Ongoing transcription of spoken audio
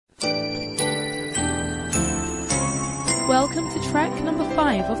Welcome to track number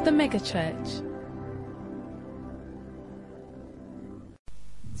 5 of the Mega Church.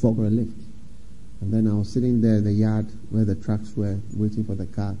 For a lift. And then I was sitting there in the yard where the trucks were, waiting for the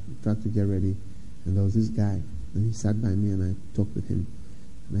truck to get ready. And there was this guy. And he sat by me and I talked with him.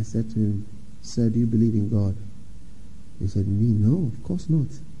 And I said to him, "Sir, do you believe in God?" He said, "Me? No, of course not."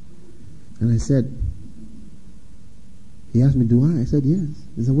 And I said, he asked me, "Do I?" I said, "Yes."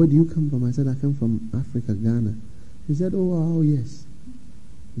 He said, "Where do you come from?" I said, "I come from Africa, Ghana." He said, oh, yes.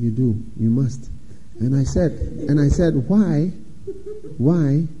 You do. You must. And I said, why?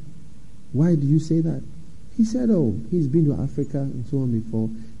 Why do you say that? He said, oh, he's been to Africa and so on before.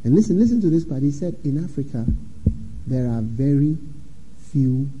 And listen to this part. He said, in Africa, there are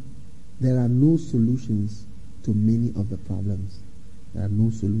no solutions to many of the problems. There are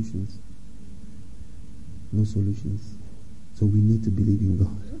no solutions. No solutions. So we need to believe in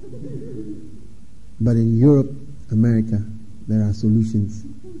God. But in Europe, America, there are solutions.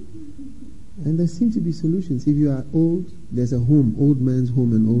 And there seem to be solutions. If you are old, there's a home, old man's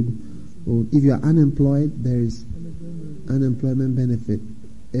home and old. If you are unemployed, there is unemployment benefit.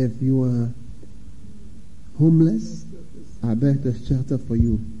 If you are homeless, I bet there's shelter for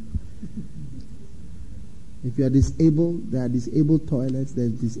you. If you are disabled, there are disabled toilets,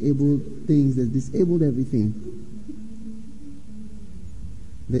 there's disabled things, there's disabled everything.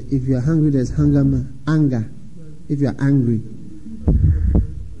 If you are hungry, there's anger. If you are angry,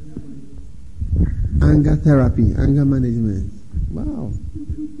 anger therapy, anger management. Wow.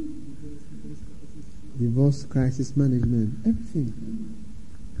 Divorce crisis management, everything.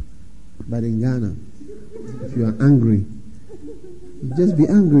 But in Ghana, if you are angry, you just be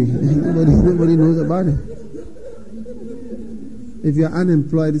angry. Nobody knows about it. If you are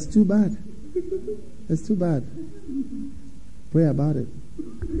unemployed, it's too bad. It's too bad. Pray about it.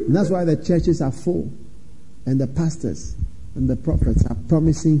 And that's why the churches are full. And the pastors and the prophets are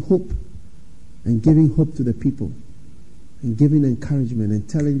promising hope and giving hope to the people and giving encouragement and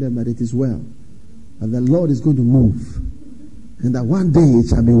telling them that it is well, that the Lord is going to move and that one day it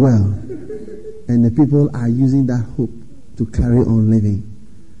shall be well. And the people are using that hope to carry on living.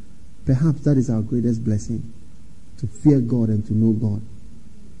 Perhaps that is our greatest blessing, to fear God and to know God.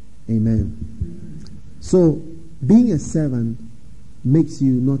 Amen. So, being a servant makes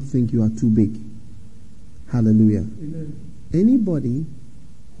you not think you are too big. Hallelujah. Amen. Anybody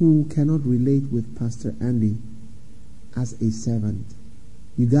who cannot relate with Pastor Andy as a servant,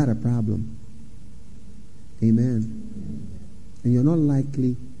 you got a problem. Amen. And you're not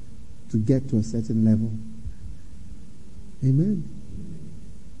likely to get to a certain level. Amen.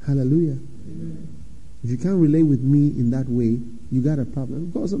 Hallelujah. Amen. If you can't relate with me in that way, you got a problem.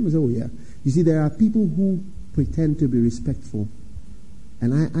 Of course, somebody say, "Oh yeah." You see, there are people who pretend to be respectful.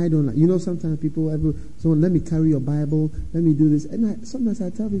 And I don't like, sometimes people, someone, "Let me carry your Bible, let me do this." And sometimes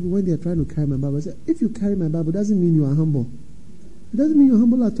I tell people when they are trying to carry my Bible, I say, if you carry my Bible, it doesn't mean you are humble. It doesn't mean you're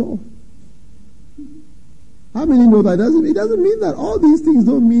humble at all. How many know that? It doesn't mean that. All these things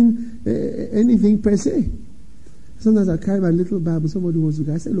don't mean anything per se. Sometimes I carry my little Bible, somebody wants to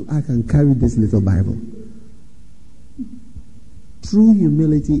carry, I say, "Look, I can carry this little Bible." True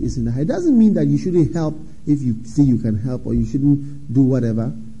humility is in the heart. It doesn't mean that you shouldn't help if you see you can help, or you shouldn't do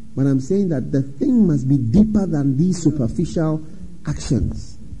whatever. But I'm saying that the thing must be deeper than these superficial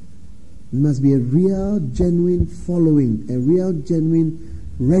actions. It must be a real, genuine following, a real, genuine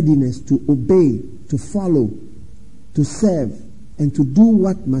readiness to obey, to follow, to serve, and to do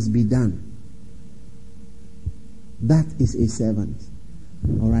what must be done. That is a servant.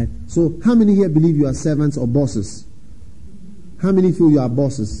 All right? So, how many here believe you are servants or bosses? How many feel you are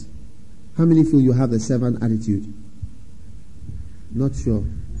bosses? How many feel you have the servant attitude? Not sure.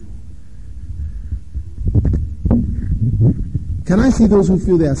 Can I see those who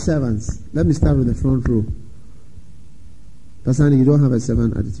feel they are servants? Let me start with the front row. Pastor Andy, you don't have a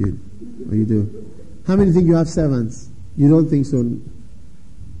servant attitude. Or you do? How many think you have servants? You don't think so?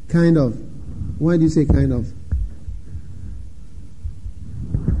 Kind of. Why do you say kind of?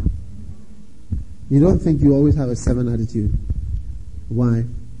 You don't think you always have a servant attitude? Why?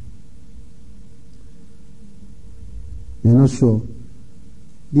 You're not sure.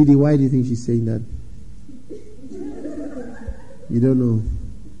 Didi, why do you think she's saying that? You don't know.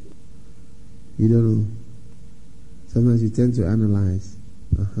 You don't know. Sometimes you tend to analyze.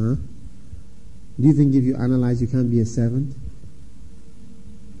 Do you think if you analyze you can't be a servant?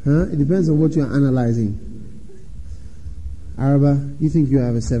 It depends on what you are analyzing. Araba, you think you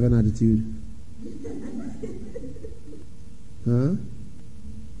have a servant attitude?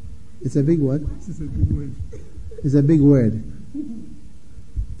 It's a big what? It's a big word. It's a big word.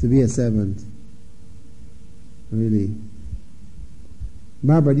 To be a servant. Really.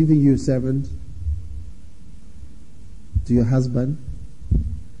 Barbara, do you think you're a servant to your husband?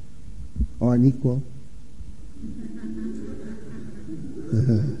 Or an equal?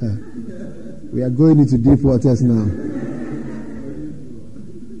 We are going into deep waters now.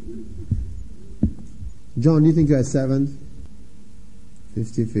 John, do you think you're a servant?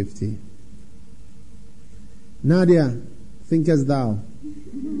 50-50. Nadia, thinkest thou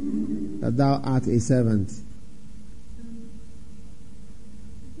that thou art a servant?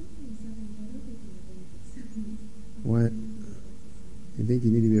 What? You think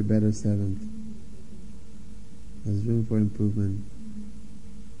you need to be a better servant? There's room for improvement.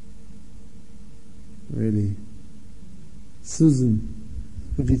 Really? Susan,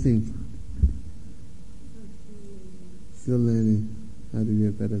 what do you think? Still learning how to be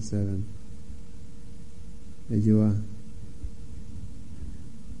a better servant. There you are.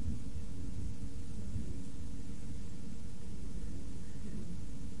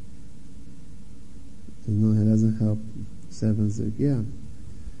 No, it doesn't help. Servants, yeah.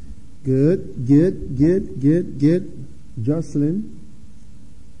 Good. Jocelyn.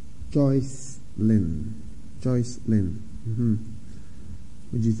 Joyce Lynn.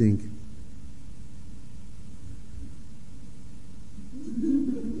 What do you think?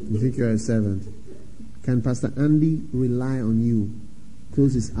 You think you're a servant? Can Pastor Andy rely on you,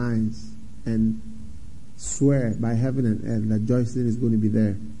 close his eyes, and swear by heaven and earth that Joycelyn is going to be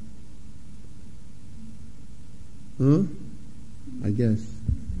there? Huh? I guess.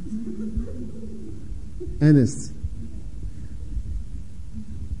 Ernest,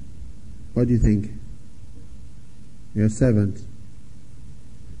 what do you think? You're a servant.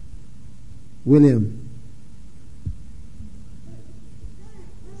 William.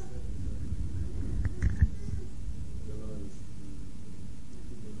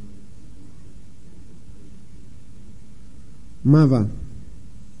 Mava.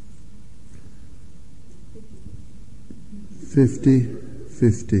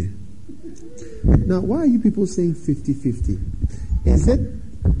 50-50. Now, why are you people saying 50-50? Is it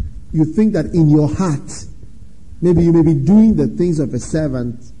you think that in your heart, maybe you may be doing the things of a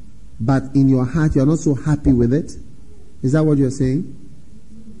servant, but in your heart you're not so happy with it? Is that what you're saying?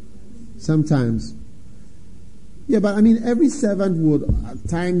 Sometimes. Yeah, but I mean, every servant would at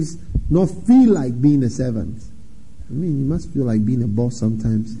times not feel like being a servant. I mean, you must feel like being a boss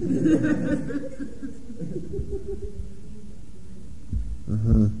sometimes.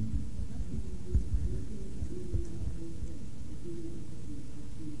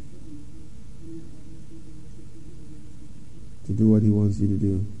 To do what he wants you to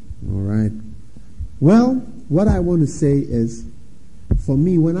do. All right. Well, what I want to say is, for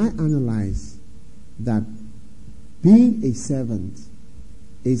me, when I analyze that being a servant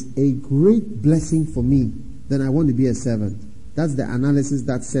is a great blessing for me, then I want to be a servant. That's the analysis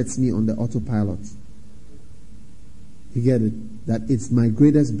that sets me on the autopilot. You get it? That it's my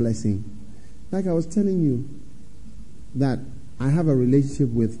greatest blessing. Like I was telling you, that I have a relationship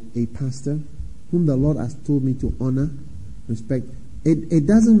with a pastor whom the Lord has told me to honor, respect. It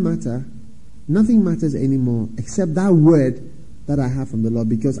doesn't matter. Nothing matters anymore except that word that I have from the Lord,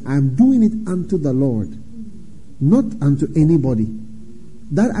 because I'm doing it unto the Lord, not unto anybody.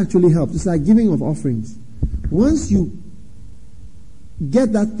 That actually helps. It's like giving of offerings. Once you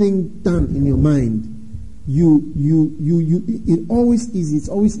get that thing done in your mind, it's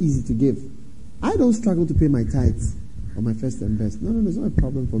always easy to give. I don't struggle to pay my tithes or my first and best. No, it's not a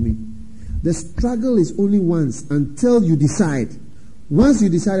problem for me. The struggle is only once, until you decide. Once you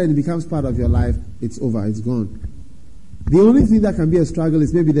decide and it becomes part of your life, it's over, it's gone. The only thing that can be a struggle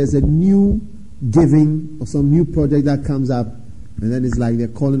is maybe there's a new giving or some new project that comes up, and then it's like they're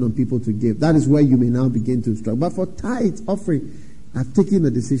calling on people to give. That is where you may now begin to struggle. But for tithe offering, I've taken the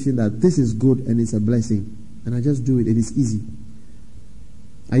decision that this is good and it's a blessing. And I just do it. It is easy.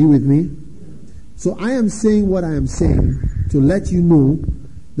 Are you with me? So I am saying what I am saying to let you know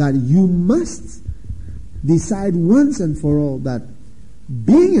that you must decide once and for all that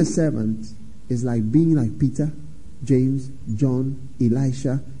being a servant is like being like Peter, James, John,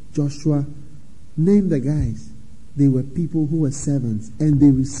 Elisha, Joshua. Name the guys. They were people who were servants and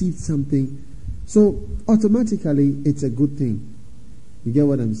they received something. So automatically it's a good thing. You get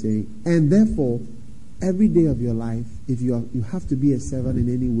what I'm saying? And therefore, every day of your life, if you have to be a servant in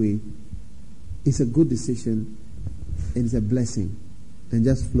any way, it's a good decision and it's a blessing. And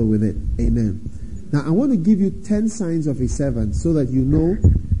just flow with it. Amen. Now I want to give you 10 signs of a servant so that you know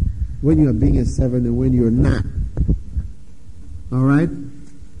when you are being a servant and when you're not. All right?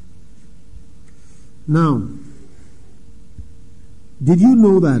 Now, did you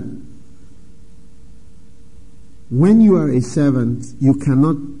know that When you are a servant, you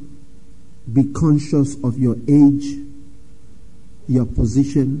cannot be conscious of your age, your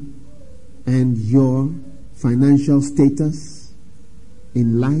position, and your financial status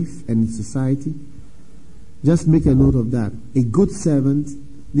in life and in society. Just make a note of that. A good servant,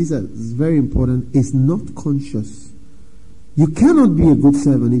 this is very important, is not conscious. You cannot be a good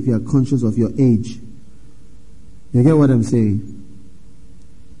servant if you are conscious of your age. You get what I'm saying?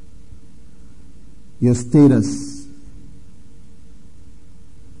 Your status.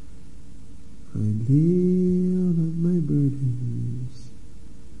 I lay all of my burdens.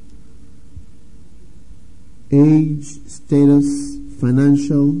 Age, status,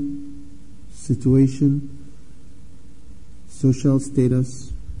 financial situation, social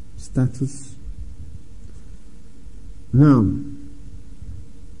status. Now,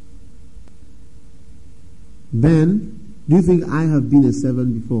 Ben, do you think I have been a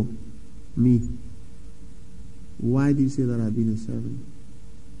servant before? Me. Why do you say that I've been a servant?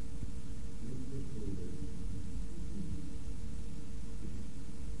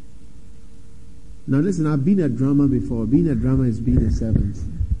 Now listen, I've been a drummer before. Being a drummer is being a servant.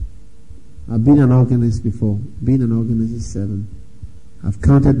 I've been an organist before. Being an organist is servant. I've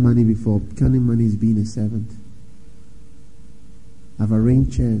counted money before. Counting money is being a servant. I've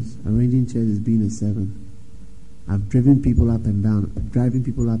arranged chairs. Arranging chairs is being a servant. I've driven people up and down. Driving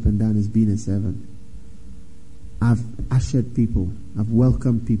people up and down is being a servant. I've ushered people. I've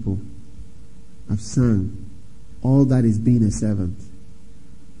welcomed people. I've sung. All that is being a servant.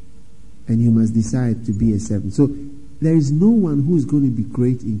 And you must decide to be a servant. So there is no one who is going to be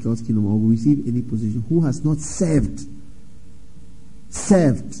great in God's kingdom or will receive any position who has not served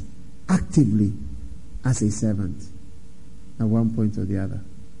actively as a servant at one point or the other.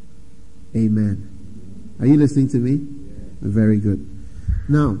 Amen. Are you listening to me? Yeah. Very good.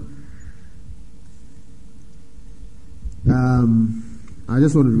 Now, I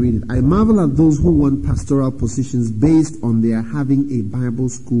just want to read it. I marvel at those who want pastoral positions based on their having a Bible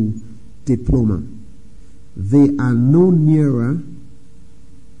school diploma. They are no nearer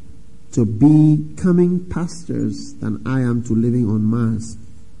to becoming pastors than I am to living on Mars.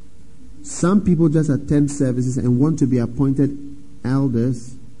 Some people just attend services and want to be appointed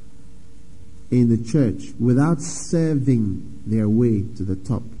elders in the church without serving their way to the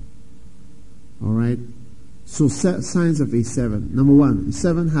top. All right? So signs of a servant. Number one, a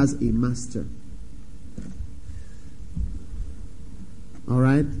servant has a master. All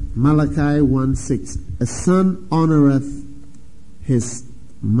right? Malachi 1:6. A son honoreth his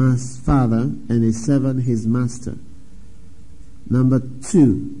father, and a servant his master. Number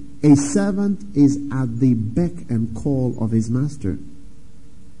two, a servant is at the beck and call of his master.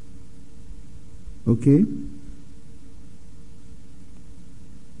 Okay?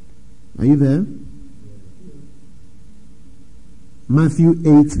 Are you there? Matthew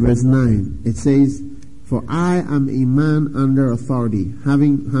 8 verse 9. It says, for I am a man under authority,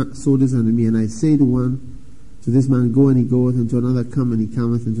 having soldiers under me, and I say to one, to this man, go, and he goeth, and to another, come, and he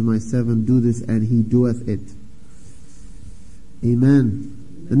cometh, and to my servant, do this, and he doeth it.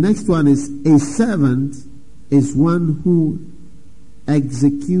 Amen. The next one is, a servant is one who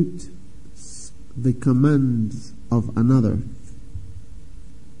executes the commands of another.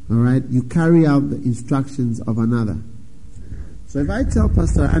 All right? You carry out the instructions of another. So if I tell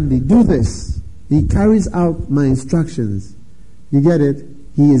Pastor Andy, do this, he carries out my instructions. You get it?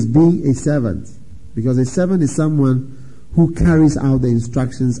 He is being a servant. Because a servant is someone who carries out the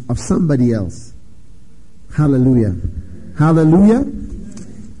instructions of somebody else. Hallelujah. Hallelujah.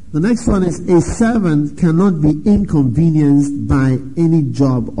 The next one is, a servant cannot be inconvenienced by any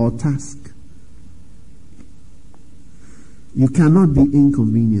job or task. You cannot be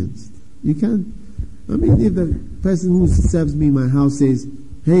inconvenienced. You can't. I mean, if the person who serves me in my house says,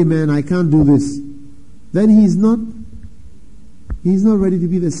 hey man, I can't do this, then he's not ready to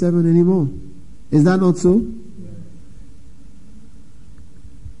be the servant anymore. Is that not so?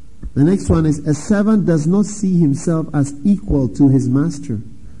 The next one is, a servant does not see himself as equal to his master.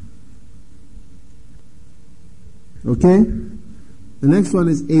 Okay? The next one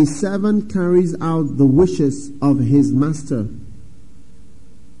is, a servant carries out the wishes of his master.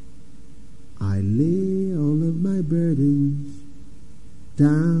 I lay all of my burdens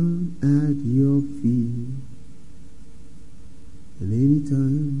down at your feet, and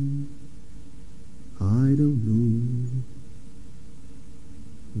anytime I don't know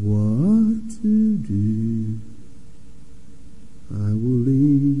what to do, I will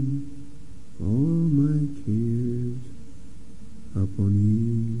lay all my cares upon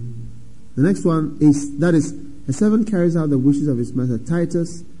you. The next one is, that is, a servant carries out the wishes of his master.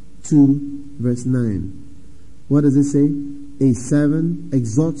 Titus 2 verse 9. What does it say? A servant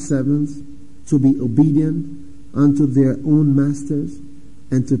exhorts servants to be obedient unto their own masters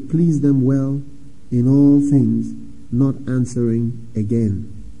and to please them well in all things, not answering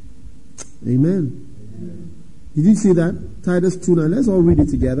again. Amen. Did you see that? Titus 2:9. Let's all read it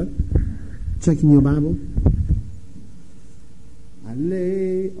together. Check in your Bible. I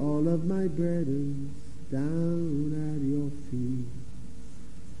lay all of my burdens down at your feet.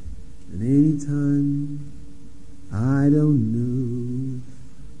 And anytime I don't know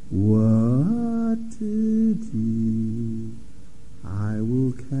what to do, I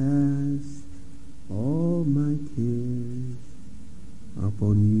will cast all my cares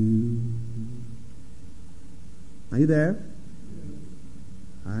upon you. Are you there?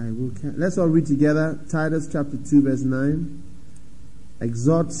 I will cast. Let's all read together. Titus chapter 2 verse 9.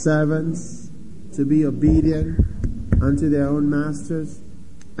 Exhort servants to be obedient unto their own masters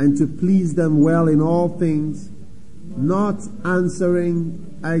and to please them well in all things, not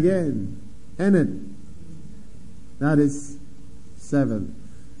answering again. End it. That is 7.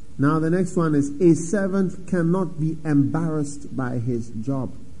 Now the next one is, a servant cannot be embarrassed by his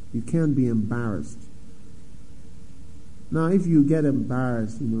job. You can't be embarrassed. Now if you get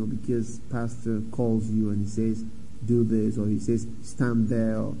embarrassed, because pastor calls you and he says, do this, or he says, stand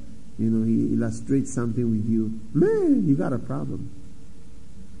there, or, he illustrates something with you, man, you got a problem.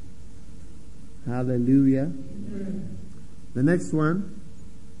 Hallelujah. Amen. The next one,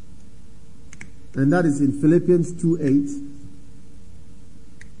 and that is in Philippians 2:8.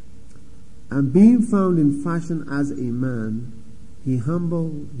 And being found in fashion as a man, he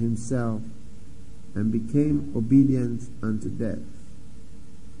humbled himself and became obedient unto death,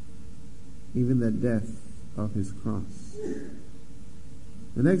 even the death of his cross.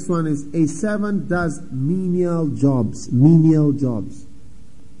 The next one is, a servant does menial jobs. Menial jobs.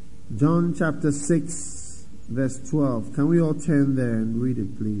 John chapter 6 verse 12. Can we all turn there and read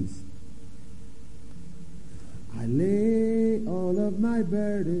it, please? I lay all of my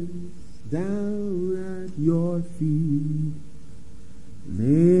burdens down at your feet.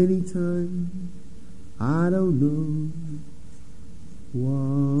 Many times I don't know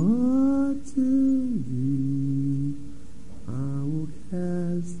what to do. I will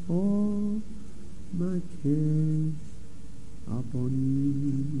cast all my cares upon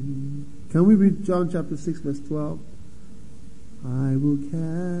you. Can we read John chapter 6 verse 12? I will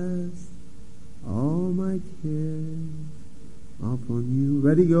cast all my cares upon you.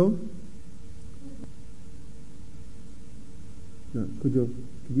 Ready, go? No, could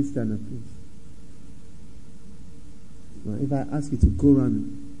you stand up, please? Now, if I ask you to go around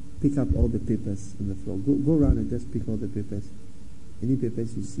and pick up all the papers on the floor, go around and just pick all the papers. Any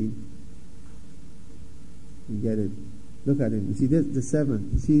papers you see, you get it. Look at him. You see, there's the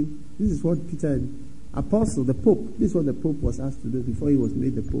 7. You see, this is what Peter, Apostle, the Pope, this is what the Pope was asked to do before he was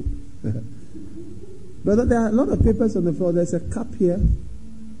made the Pope. But there are a lot of papers on the floor. There's a cup here.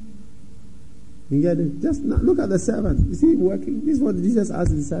 You get it? Just look at the 7. You see him working. This is what Jesus asked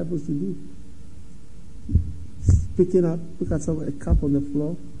the disciples to do. Picking up, look at a cup on the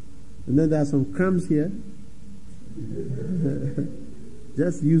floor. And then there are some crumbs here.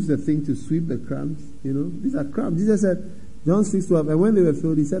 Just use the thing to sweep the crumbs. These are crumbs. Jesus said, John 6:12, and when they were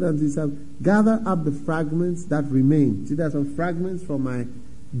filled, he said unto his disciples, gather up the fragments that remain. See, there are some fragments from my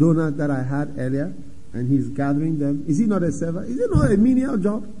donut that I had earlier, and he's gathering them. Is he not a servant? Is it not a menial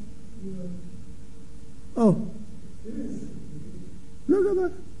job? Oh. Look at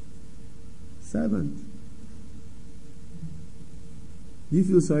that. Servant. Do you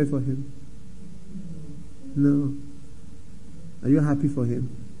feel sorry for him? No. Are you happy for him?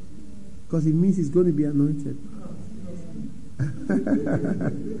 Because it means he's going to be anointed.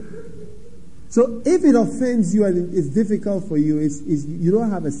 So if it offends you and it's difficult for you, it's you don't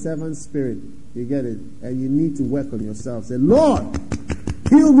have a servant spirit. You get it? And you need to work on yourself. Say, Lord,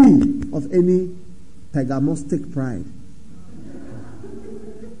 heal me of any pagamostic pride.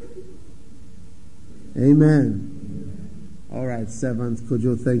 Amen. All right, servant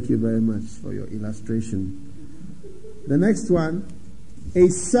Kojo, thank you very much for your illustration. The next one, a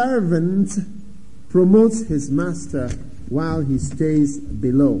servant promotes his master while he stays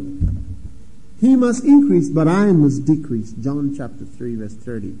below. He must increase, but I must decrease. John chapter 3 verse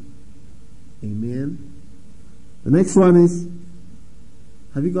 30. Amen. The next one is,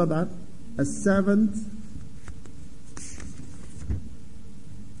 have you got that? A servant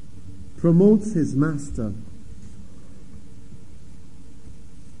promotes his master.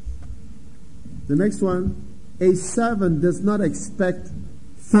 The next one, a servant does not expect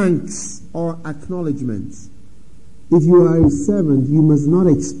thanks or acknowledgement. If you are a servant, you must not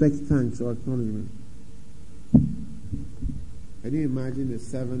expect thanks or acknowledgement. Can you imagine a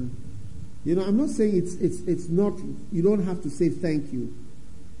 7? You know, I'm not saying it's not, you don't have to say thank you.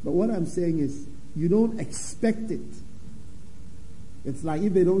 But what I'm saying is, you don't expect it. It's like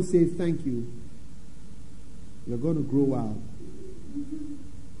if they don't say thank you, you're going to grow out.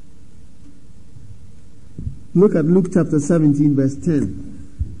 Look at Luke chapter 17, verse 10.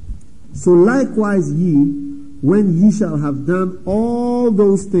 So likewise ye, when ye shall have done all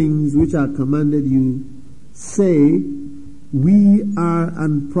those things which are commanded you, say, we are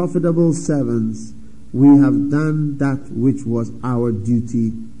unprofitable servants. We have done that which was our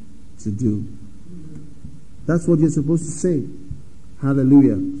duty to do. That's what you're supposed to say.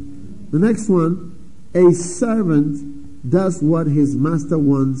 Hallelujah. The next one, a servant does what his master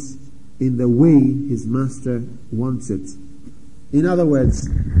wants in the way his master wants it. In other words,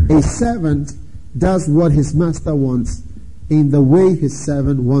 a servant does what his master wants in the way his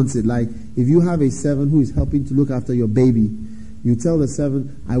servant wants it. Like if you have a servant who is helping to look after your baby, you tell the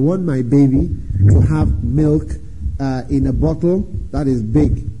servant, I want my baby to have milk in a bottle that is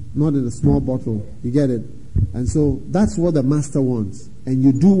big, not in a small bottle. You get it? And so that's what the master wants. And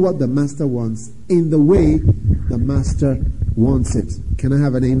you do what the master wants in the way the master wants it. Can I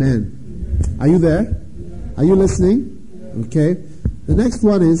have an amen? Are you there? Are you listening? Okay. The next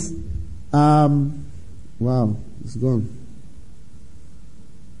one is, wow, it's gone.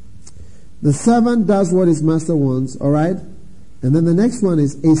 The servant does what his master wants, all right? And then the next one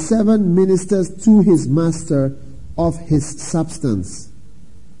is, a servant ministers to his master of his substance.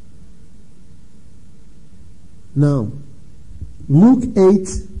 Now, Luke 8,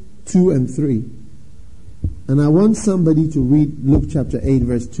 2 and 3. And I want somebody to read Luke chapter 8,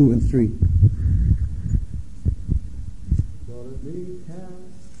 verse 2 and 3.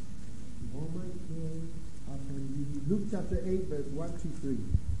 Luke chapter 8, verse 1, 2, 3.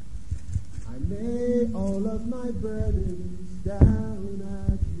 I lay all of my burdens down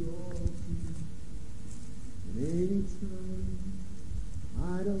at your feet. And any time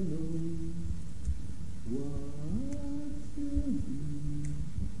I don't know what to do,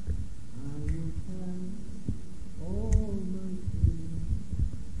 I will cast all my cares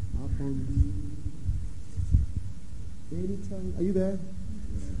upon you. Anytime, are you there?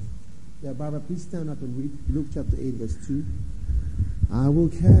 Yeah, Barbara, please stand up and read Luke chapter 8, verse 2. I will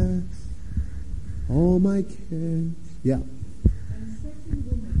cast all my cares. Yeah.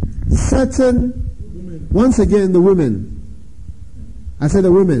 And certain women. Once again, the women. I said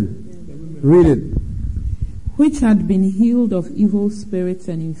the women. Yeah. Read it. Which had been healed of evil spirits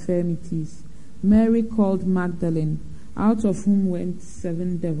and infirmities, Mary called Magdalene, out of whom went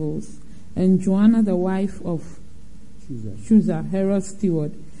 7 devils, and Joanna the wife of Chuza, Herod's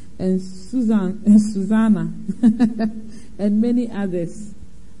steward, and Susanna, and many others,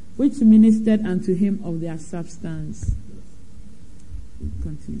 which ministered unto him of their substance.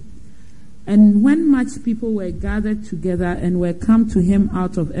 Continue. And when much people were gathered together and were come to him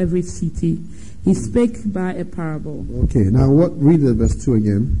out of every city, he spake by a parable. Okay, now read the verse 2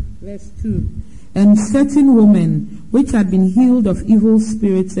 again. Verse 2. And certain women, which had been healed of evil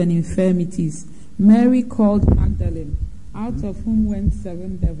spirits and infirmities, Mary called Magdalene, out of whom went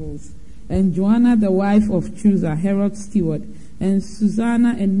 7 devils, and Joanna the wife of Chuza, Herod's steward, and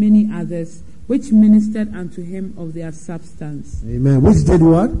Susanna and many others, which ministered unto him of their substance. Amen. Which did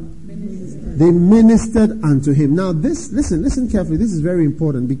what? They ministered unto him. Now listen carefully. This is very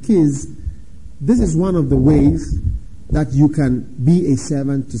important, because this is one of the ways that you can be a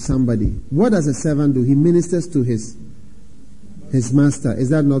servant to somebody. What does a servant do? He ministers to his master. Is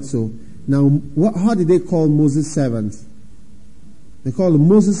that not so? Now, how did they call Moses servants? They call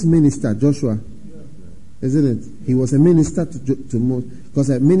Moses minister, Joshua. Isn't it? He was a minister to Moses. Because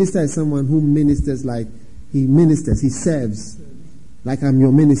a minister is someone who ministers, like he ministers, he serves. Like I'm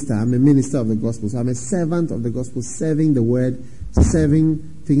your minister, I'm a minister of the gospel. So I'm a servant of the gospel, serving the word, serving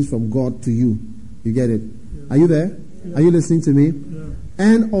things from God to you. You get it? Yeah. Are you there? Yeah. Are you listening to me? Yeah.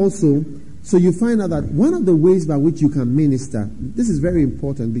 And also, so you find out that one of the ways by which you can minister, this is very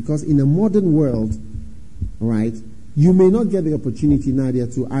important, because in a modern world, right, you may not get the opportunity, Nadia,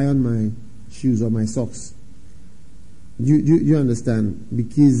 to iron my shoes or my socks. You understand?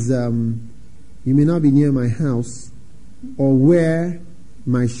 Because you may not be near my house or where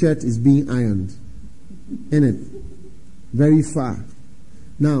my shirt is being ironed. In it. Very far.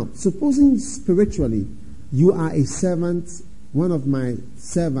 Now, supposing spiritually you are a servant, one of my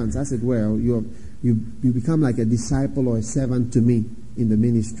servants, as it were, you become like a disciple or a servant to me in the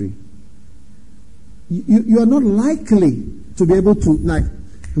ministry. You are not likely to be able to, like,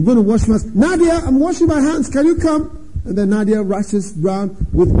 I'm going to wash my... Nadia, I'm washing my hands. Can you come? And then Nadia rushes round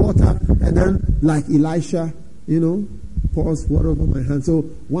with water. And then, like Elisha, pours water over my hand. So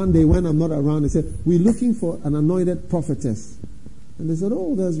one day when I'm not around, they said, we're looking for an anointed prophetess. And they said,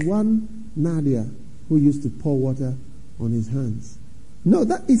 oh, there's one Nadia who used to pour water on his hands. No,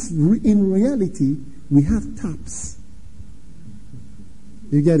 that is in reality, we have taps.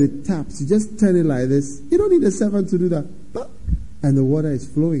 You get it, taps. You just turn it like this. You don't need a servant to do that. And the water is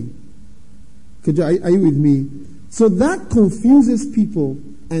flowing. Are you with me? So that confuses people,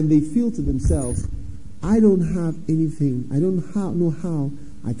 and they feel to themselves, I don't have anything. I don't know how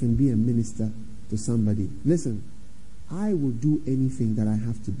I can be a minister to somebody. Listen, I will do anything that I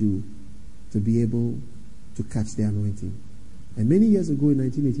have to do to be able to catch the anointing. And many years ago in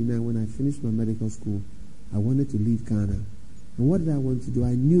 1989, when I finished my medical school, I wanted to leave Ghana. And what did I want to do?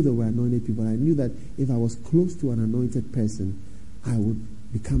 I knew there were anointed people. I knew that if I was close to an anointed person, I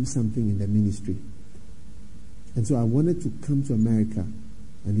would become something in the ministry. And so I wanted to come to America.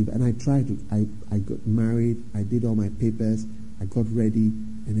 And I tried to. I got married. I did all my papers. I got ready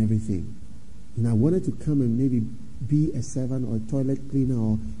and everything. And I wanted to come and maybe be a servant or a toilet cleaner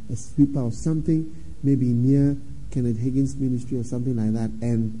or a sweeper or something, maybe near Kenneth Hagin's ministry or something like that,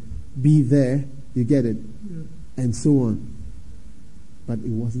 and be there. You get it? Yeah. And so on. But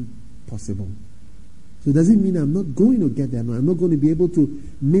it wasn't possible. So it doesn't mean I'm not going to get there. No, I'm not going to be able to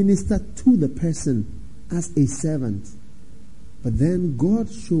minister to the person as a servant. But then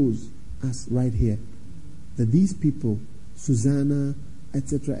God shows us right here that these people, Susanna,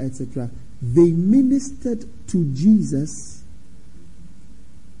 etc., they ministered to Jesus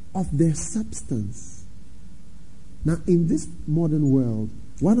of their substance. Now, in this modern world,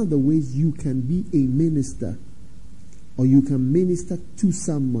 one of the ways you can be a minister or you can minister to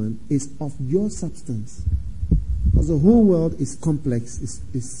someone is of your substance. Because the whole world is complex.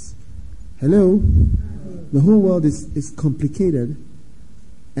 Hello? The whole world is complicated.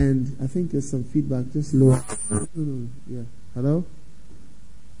 And I think there's some feedback. Just low. No. Yeah. Hello?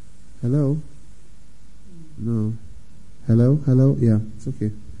 Hello? No. Hello? Yeah, it's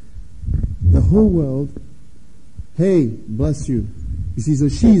okay. The whole world. Hey, bless you. You see, so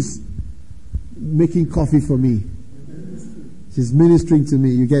she's making coffee for me. She's ministering to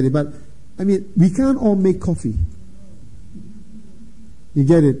me. You get it? But, I mean, we can't all make coffee. You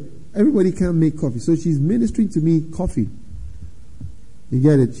get it? Everybody can't make coffee. So she's ministering to me coffee. You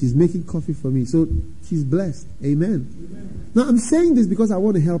get it? She's making coffee for me. So she's blessed. Amen. Now, I'm saying this because I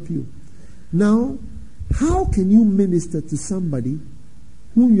want to help you. Now, how can you minister to somebody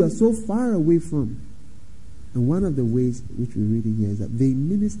whom you are so far away from? And one of the ways which we're reading here is that they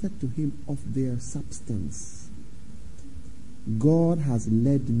ministered to him of their substance. God has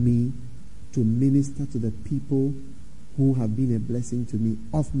led me to minister to the people who have been a blessing to me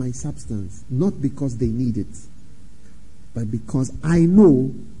of my substance. Not because they need it, but because I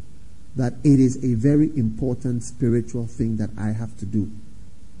know that it is a very important spiritual thing that I have to do.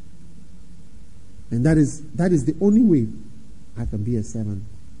 And that is the only way I can be a servant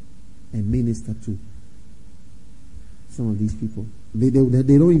and minister to some of these people. They don't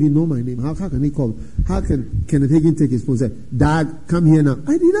even know my name. How can they call? How can Kenneth Hagin take his phone and say, Dag, come here now?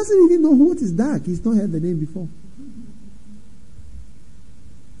 And he doesn't even know what is Dag. He's not heard the name before.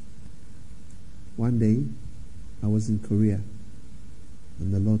 One day, I was in Korea,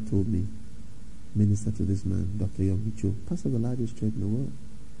 and the Lord told me, minister to this man, Dr. Yong Cho, pastor of the largest church in the world.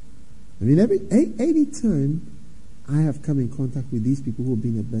 I mean, any time I have come in contact with these people who have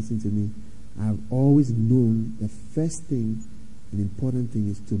been a blessing to me, I've always known the first thing, an important thing,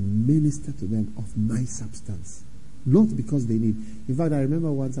 is to minister to them of my substance. Not because they need. In fact, I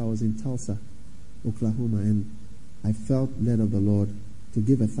remember once I was in Tulsa, Oklahoma, and I felt led of the Lord to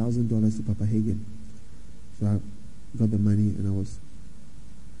give $1,000 to Papa Hagin. So I got the money and I was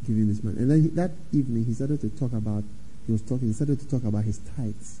giving this money. And then that evening he started to talk about his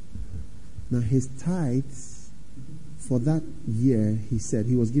tithes. Now his tithes for that year, he said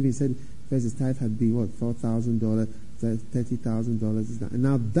first his tithe had been $4,000, $30,000. And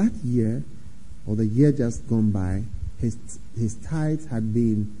now that year, or the year just gone by, his tithe had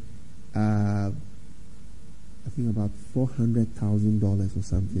been I think about $400,000 or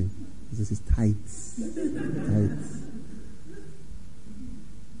something. This is tithes.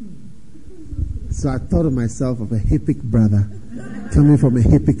 So I thought of myself of a Hippic brother coming from a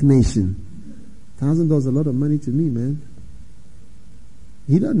Hippic nation. $1,000 is a lot of money to me, man.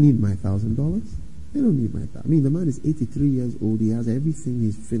 He doesn't need my $1,000. They don't need my $1,000. I mean, the man is 83 years old. He has everything.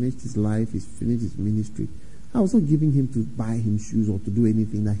 He's finished his life. He's finished his ministry. I was not giving him to buy him shoes or to do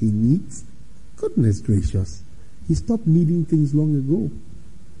anything that he needs. Goodness gracious. He stopped needing things long ago.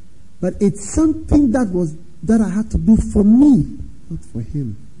 But it's something that I had to do for me, not for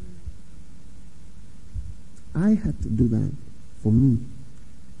him. I had to do that for me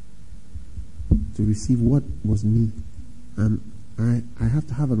to receive what was me. And I have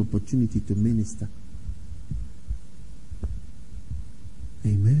to have an opportunity to minister.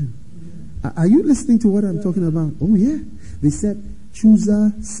 Amen. Are you listening to what I'm talking about? Oh yeah. They said,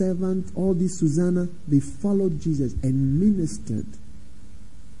 chooser, servant, all these Susanna, they followed Jesus and ministered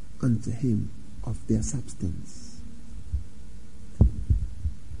unto him of their substance.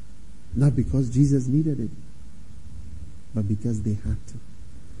 Not because Jesus needed it, but because they had to.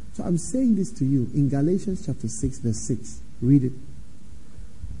 So I'm saying this to you in Galatians chapter 6, verse 6. Read it.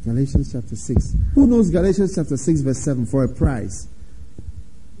 Galatians chapter 6. Who knows Galatians chapter 6, verse 7 for a prize?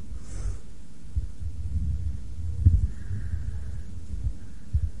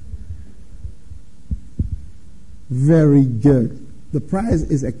 Very good. The prize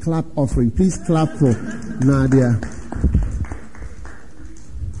is a clap offering. Please clap for Nadia.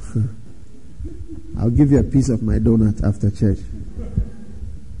 I'll give you a piece of my donut after church.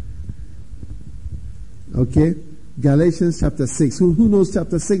 Okay? Galatians chapter 6. Who knows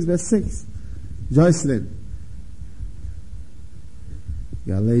chapter 6, verse 6? Joycelyn.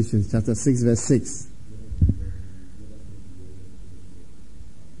 Galatians chapter 6, verse 6.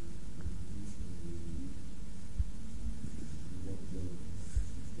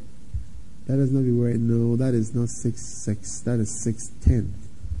 That is not the word. No, that is not 6:6. That is 6:10.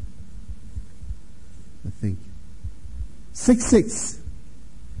 I think. 6:6.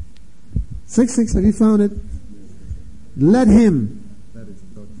 6:6. Have you found it? Let him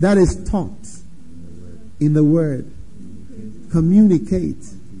that is taught in the word communicate.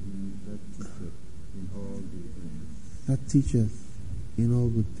 That teacheth in all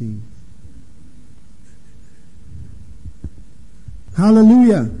good things.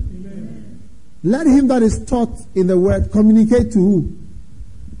 Hallelujah. Amen. Let him that is taught in the word communicate to who?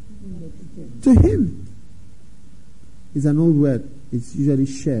 To him. It's an old word. It's usually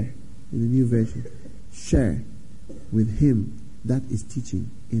share in the new version. Share with him that is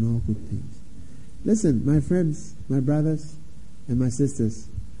teaching in all good things. Listen, my friends, my brothers, and my sisters.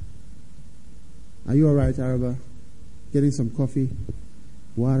 Are you all right, Araba? Getting some coffee?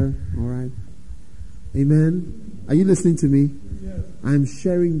 Water? All right? Amen? Are you listening to me? Yes. I'm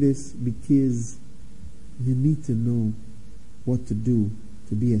sharing this because you need to know what to do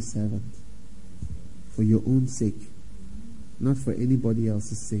to be a servant for your own sake, not for anybody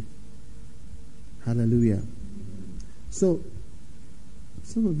else's sake. Hallelujah. So,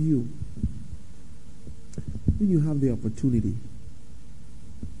 some of you, when you have the opportunity,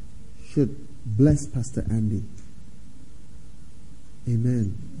 should bless Pastor Andy.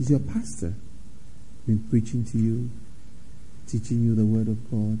 Amen. He's your pastor. Been preaching to you, teaching you the word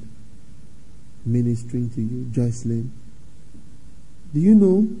of God, ministering to you. Joycelyn, do you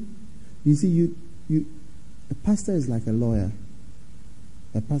know? You see, a pastor is like a lawyer.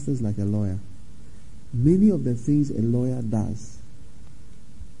 A pastor is like a lawyer. Many of the things a lawyer does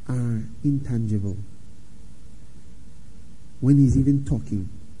are intangible. When he's even talking,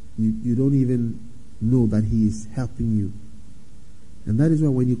 you don't even know that he is helping you. And that is why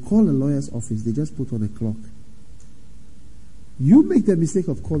when you call a lawyer's office, they just put on a clock. You make the mistake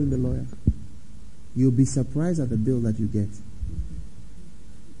of calling the lawyer, you'll be surprised at the bill that you get.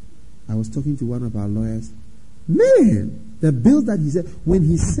 I was talking to one of our lawyers. Man, the bill that he said, when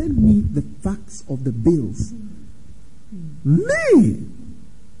he sent me the facts of the bills, man,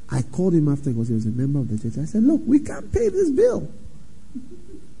 I called him after because he was a member of the church. I said, look, we can't pay this bill.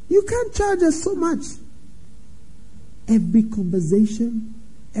 You can't charge us so much. Every conversation,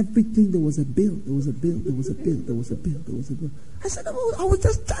 everything, there was a bill, there was a bill, there was a bill, there was a bill, there was a bill. I said, oh, I was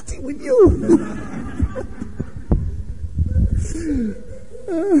just chatting with you.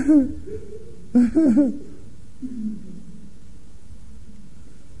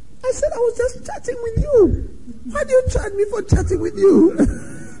 I said, I was just chatting with you. Why do you charge me for chatting with you?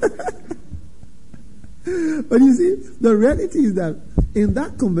 But you see, the reality is that in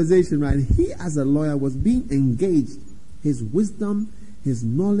that conversation, right, he as a lawyer was being engaged. His wisdom, his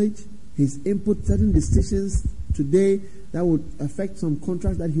knowledge, his input, certain decisions today that would affect some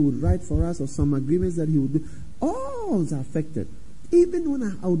contracts that he would write for us or some agreements that he would do. All are affected. Even when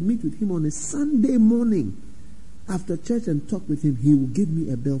I would meet with him on a Sunday morning after church and talk with him, he would give me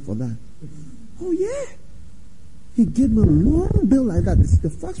a bill for that. Oh yeah. He gave me a long bill like that. The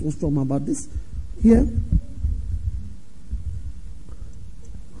fax was from about this here.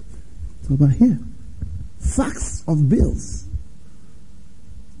 So about here. Facts of bills.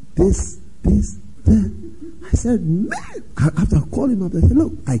 This, that. I said, man, after I called him up, I said,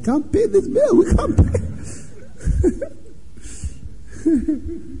 look, I can't pay this bill. We can't pay.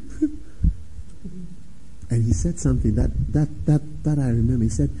 And he said something that I remember. He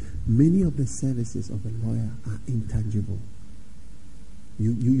said, many of the services of the lawyer are intangible.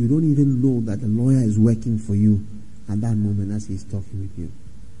 You don't even know that the lawyer is working for you at that moment as he's talking with you.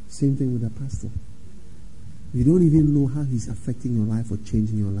 Same thing with the pastor. You don't even know how he's affecting your life or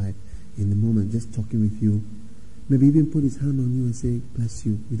changing your life in the moment, just talking with you. Maybe even put his hand on you and say, bless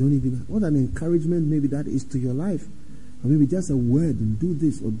you. You don't even know what an encouragement maybe that is to your life. Or maybe just a word and do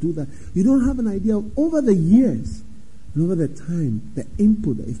this or do that. You don't have an idea of over the years and over the time, the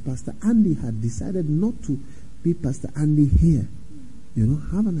input that if Pastor Andy had decided not to be Pastor Andy here, you don't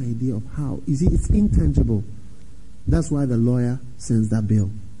have an idea of how. You see, it's intangible. That's why the lawyer sends that bill.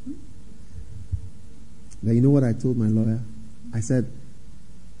 Now, you know what I told my lawyer? I said,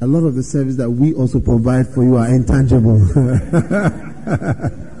 a lot of the service that we also provide for you are intangible.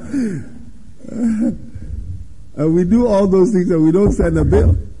 And we do all those things and we don't send a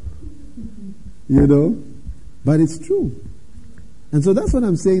bill. You know? But it's true. And so that's what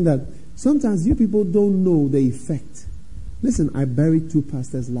I'm saying, that sometimes you people don't know the effect. Listen, I buried 2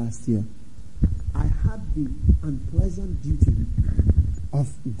 pastors last year. I had the unpleasant duty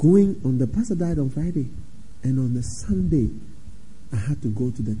of going on, the pastor died on Friday. And on the Sunday, I had to go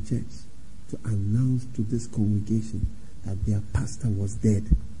to the church to announce to this congregation that their pastor was dead.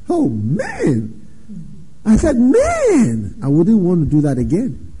 Oh, man! I said, man! I wouldn't want to do that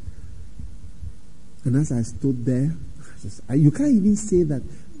again. And as I stood there, you can't even say that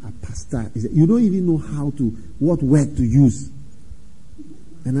a pastor is, you don't even know what word to use.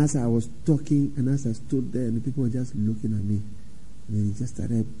 And as I was talking, and as I stood there, and the people were just looking at me, and they just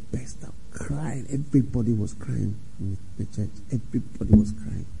started burst out crying. Everybody was crying in the church. Everybody was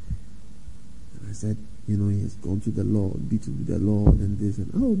crying. And I said, he has gone to the Lord, beaten with the Lord, and this, and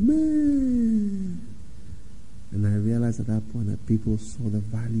oh man. And I realized at that point that people saw the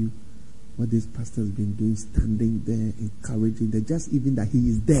value, what this pastor has been doing, standing there, encouraging them, just even that he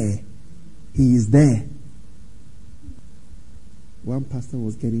is there. He is there. One pastor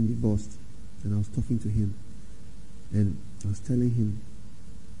was getting divorced, and I was talking to him, and I was telling him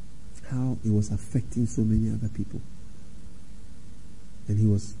how it was affecting so many other people. And he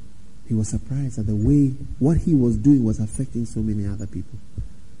was surprised at the way what he was doing was affecting so many other people.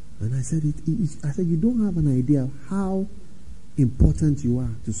 And I said, you don't have an idea of how important you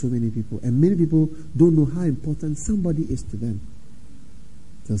are to so many people. And many people don't know how important somebody is to them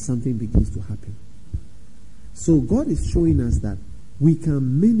till something begins to happen. So God is showing us that we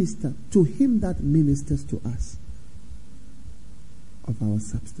can minister to him that ministers to us of our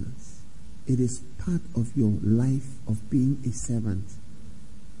substance. It is part of your life of being a servant.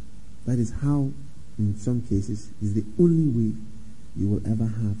 That is how, in some cases, is the only way you will ever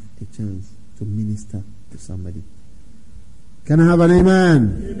have a chance to minister to somebody. Can I have an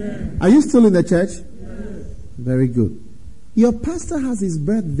amen? Amen. Are you still in the church? Yes. Very good. Your pastor has his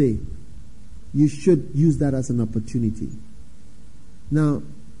birthday. You should use that as an opportunity. Now,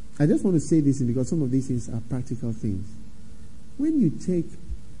 I just want to say this because some of these things are practical things. When you take,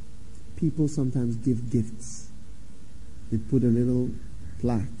 people sometimes give gifts. They put a little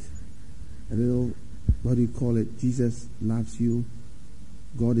plaque, a little, what do you call it? Jesus loves you.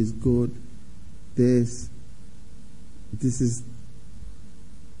 God is good. This is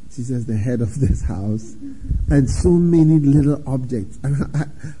Jesus, the head of this house, and so many little objects. And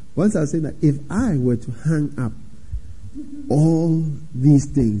once I was saying that if I were to hang up all these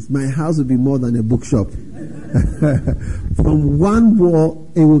things, my house would be more than a bookshop. From one wall,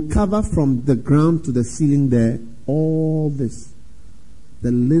 it will cover from the ground to the ceiling there, all this,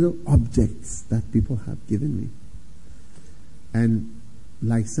 the little objects that people have given me. And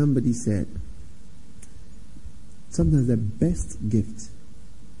like somebody said, sometimes the best gift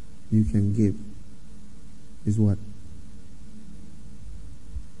you can give is what?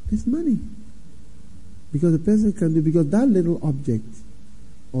 It's money. Because the person can do, because that little object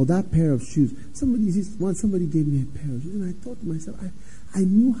or that pair of shoes, somebody gave me a pair of shoes, and I thought to myself, I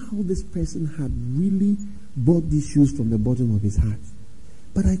knew how this person had really bought these shoes from the bottom of his heart,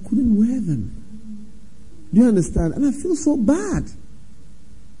 but I couldn't wear them. Do you understand? And I feel so bad.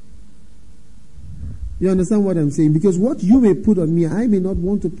 You understand what I'm saying? Because what you may put on me, I may not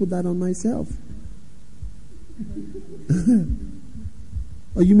want to put that on myself.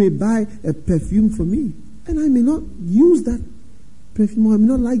 Or you may buy a perfume for me, and I may not use that perfume, or I may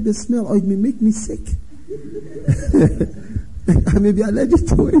not like the smell, or it may make me sick. I may be allergic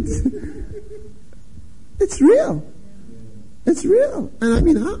to it. It's real. It's real. And I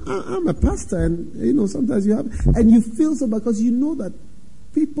mean, I'm a pastor, and sometimes you have, and you feel so because you know that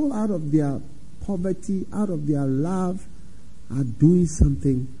people out of their poverty, out of their love, are doing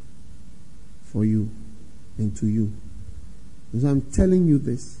something for you. and to you. And so I'm telling you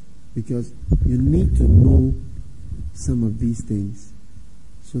this because you need to know some of these things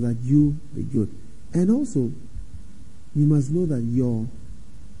so that you be good. And also, you must know that your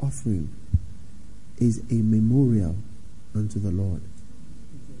offering is a memorial unto the Lord.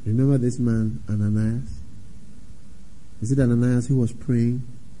 Remember this man, Ananias? Is it Ananias who was praying?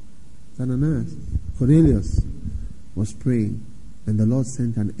 It's Ananias. Cornelius was praying, and the Lord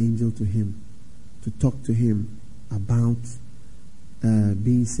sent an angel to him to talk to him about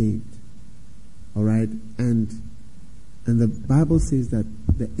being saved. All right? And the Bible says that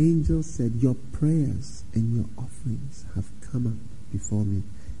the angel said, your prayers and your offerings have come up before me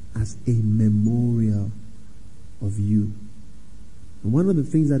as a memorial of you. And one of the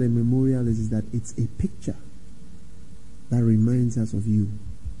things that a memorial is that it's a picture that reminds us of you.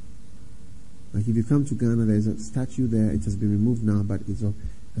 Like if you come to Ghana, there's a statue there. It has been removed now, but it's a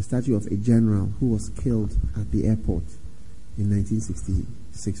statue of a general who was killed at the airport in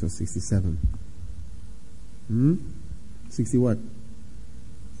 1966 or 67. 60 what?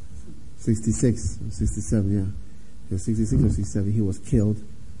 66 or 67, yeah. He was 66 or 67. He was killed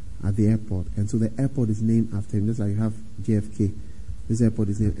at the airport. And so the airport is named after him, just like you have JFK. This airport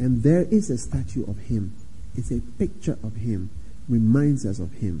is named. And there is a statue of him. It's a picture of him. Reminds us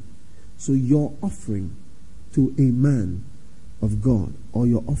of him. So your offering to a man of God, or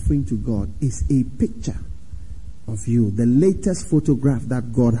your offering to God, is a picture of you. The latest photograph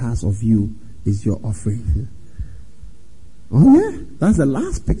that God has of you is your offering. Oh yeah, that's the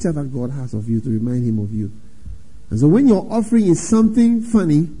last picture that God has of you, to remind him of you. And so when your offering is something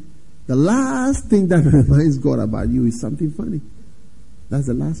funny, the last thing that reminds God about you is something funny. That's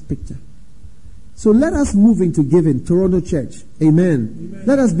the last picture. So let us move into giving, Toronto Church. Amen. Amen.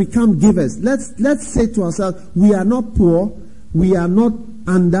 Let us become givers. Let's say to ourselves, we are not poor, we are not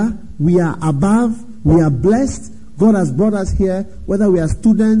under, we are above, we are blessed. God has brought us here, whether we are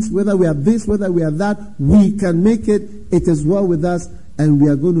students, whether we are this, whether we are that, we can make it. It is well with us, and we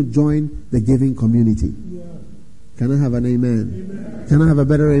are going to join the giving community. Yeah. Can I have an amen? Amen. Can I have a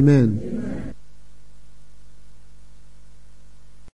better amen? Amen.